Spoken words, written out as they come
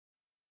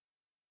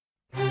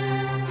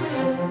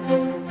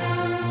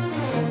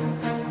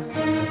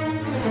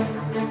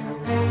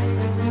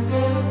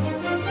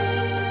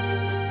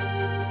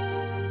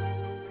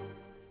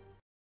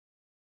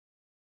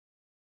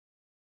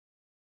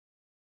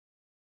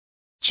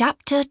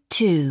Chapter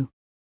 2.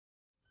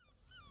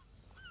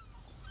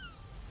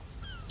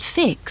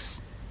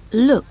 Fix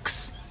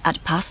looks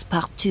at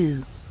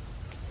Passepartout.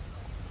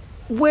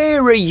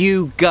 Where are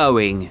you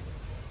going?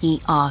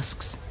 He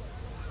asks.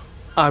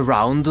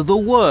 Around the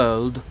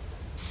world.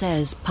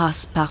 Says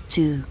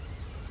Passepartout.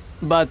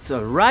 But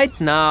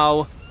right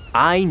now,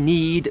 I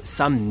need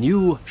some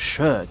new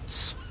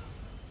shirts.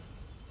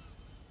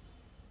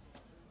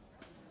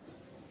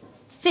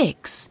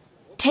 Fix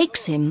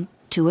takes him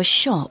to a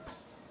shop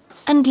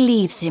and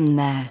leaves him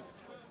there.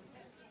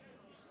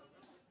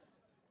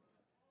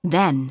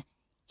 Then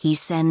he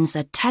sends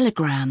a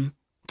telegram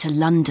to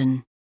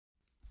London.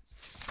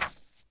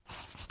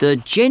 The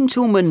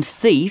gentleman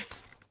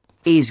thief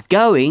is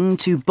going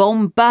to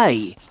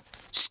Bombay.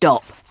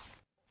 Stop.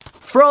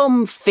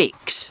 From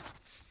Fix.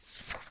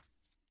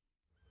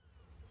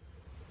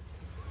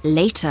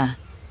 Later,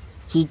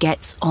 he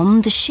gets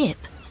on the ship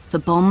for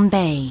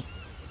Bombay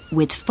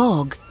with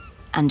Fogg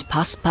and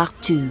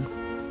Passepartout.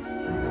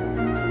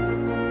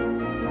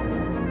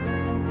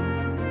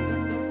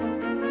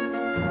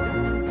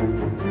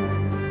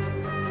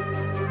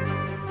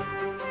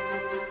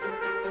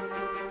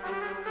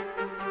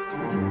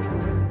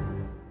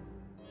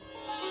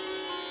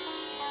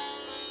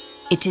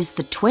 It is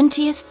the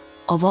 20th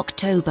of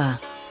October.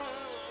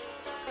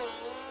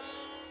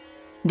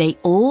 They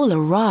all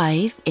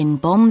arrive in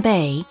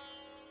Bombay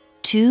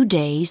 2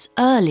 days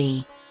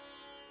early.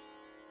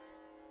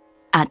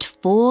 At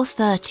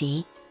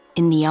 4:30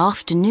 in the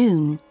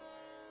afternoon,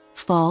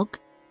 Fogg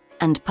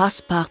and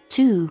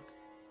Passepartout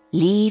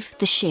leave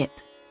the ship.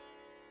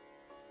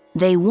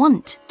 They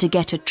want to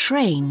get a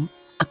train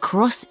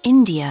across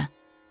India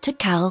to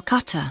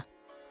Calcutta.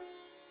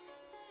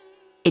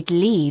 It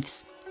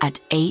leaves at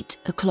 8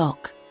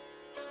 o'clock.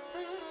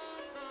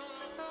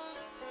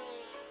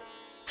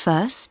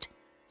 First,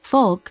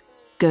 Fogg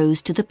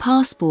goes to the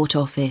passport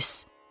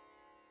office.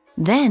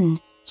 Then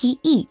he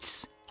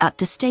eats at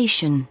the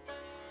station.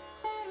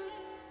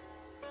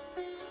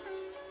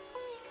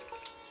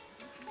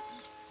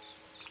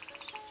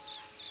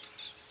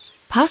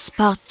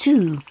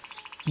 Passepartout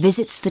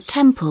visits the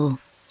temple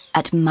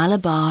at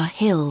Malabar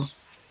Hill.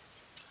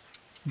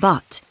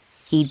 But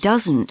he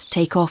doesn't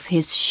take off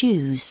his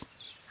shoes.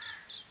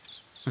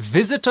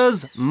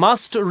 Visitors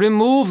must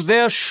remove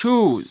their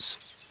shoes.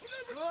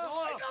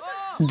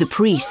 The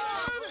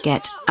priests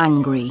get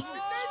angry.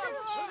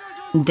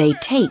 They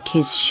take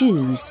his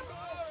shoes,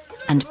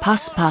 and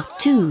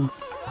Passepartout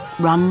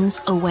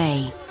runs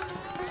away.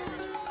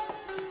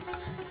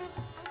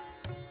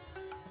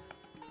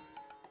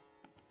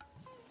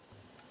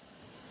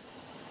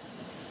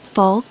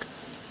 Fogg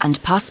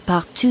and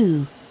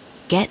Passepartout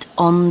get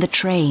on the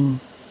train,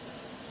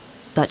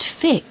 but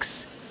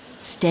Fix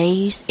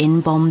stays in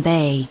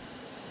Bombay.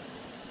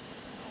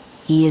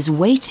 He is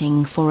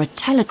waiting for a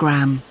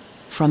telegram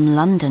from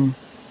London.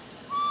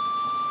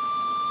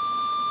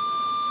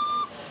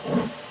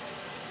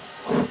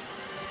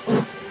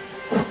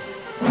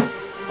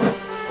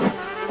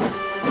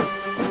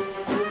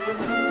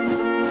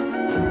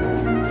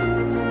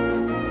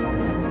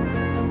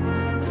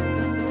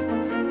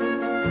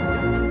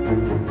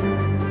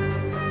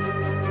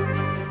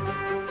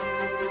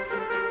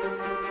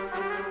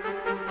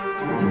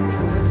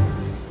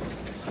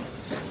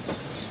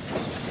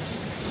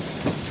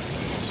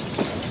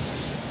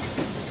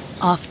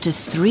 After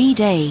 3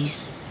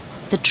 days,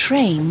 the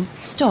train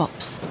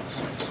stops.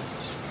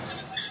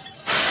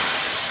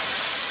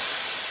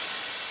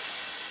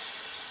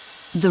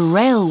 The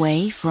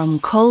railway from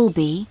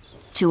Colby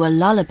to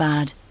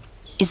Allahabad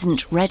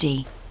isn't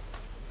ready.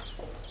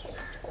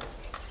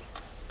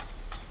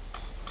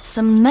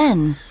 Some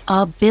men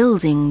are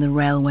building the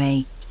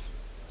railway,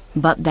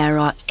 but there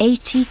are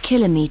 80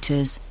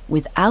 kilometers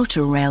without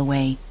a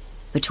railway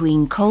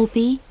between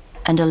Colby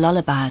and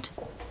Allahabad.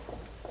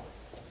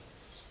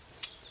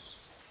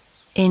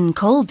 In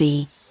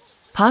Colby,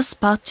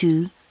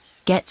 Passepartout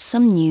gets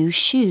some new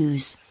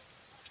shoes.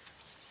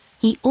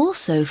 He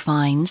also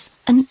finds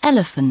an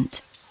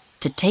elephant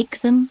to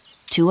take them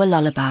to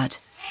Allahabad.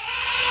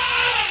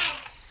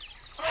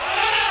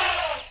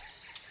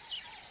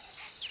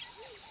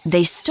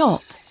 They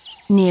stop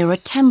near a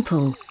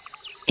temple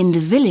in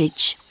the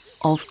village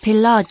of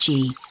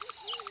Pillaji.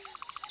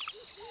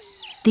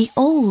 The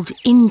old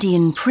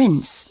Indian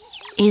prince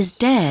is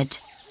dead.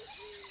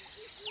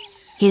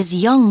 His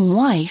young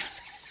wife,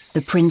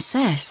 the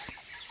princess,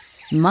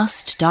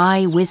 must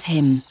die with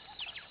him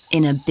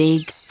in a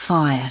big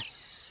fire.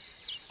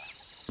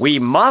 We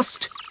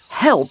must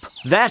help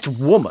that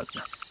woman,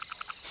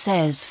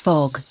 says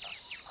Fogg.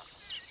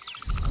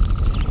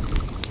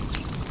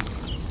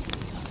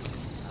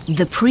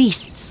 The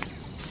priests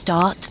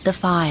start the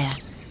fire.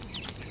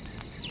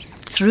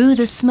 Through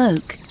the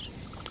smoke,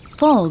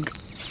 Fogg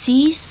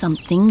sees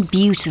something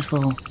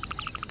beautiful.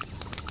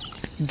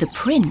 The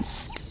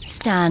prince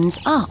stands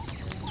up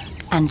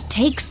and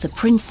takes the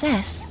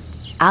princess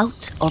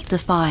out of the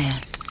fire.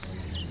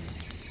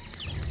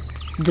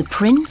 The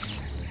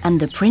prince and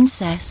the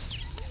princess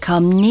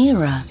come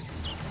nearer.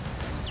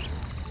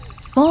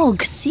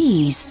 Fogg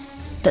sees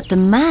that the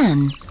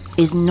man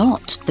is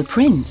not the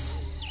prince.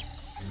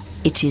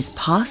 It is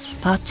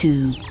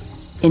Passepartout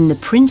in the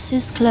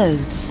prince's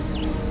clothes.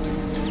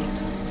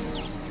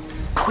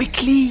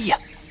 Quickly,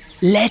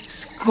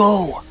 let's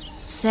go,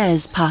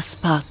 says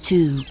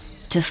Passepartout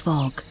to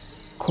Fogg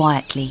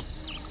quietly.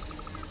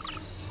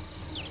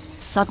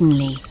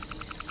 Suddenly,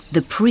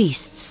 the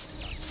priests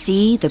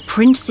see the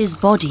prince's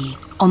body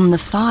on the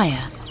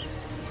fire.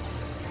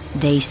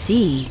 They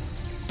see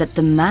that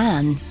the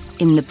man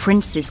in the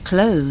prince's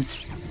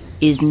clothes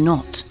is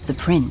not the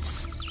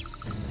prince,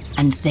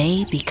 and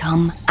they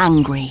become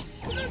angry.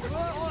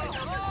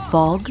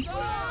 Fogg,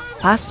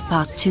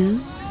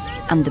 Passepartout,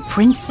 and the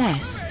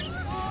princess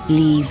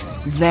leave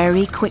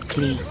very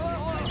quickly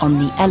on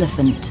the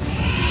elephant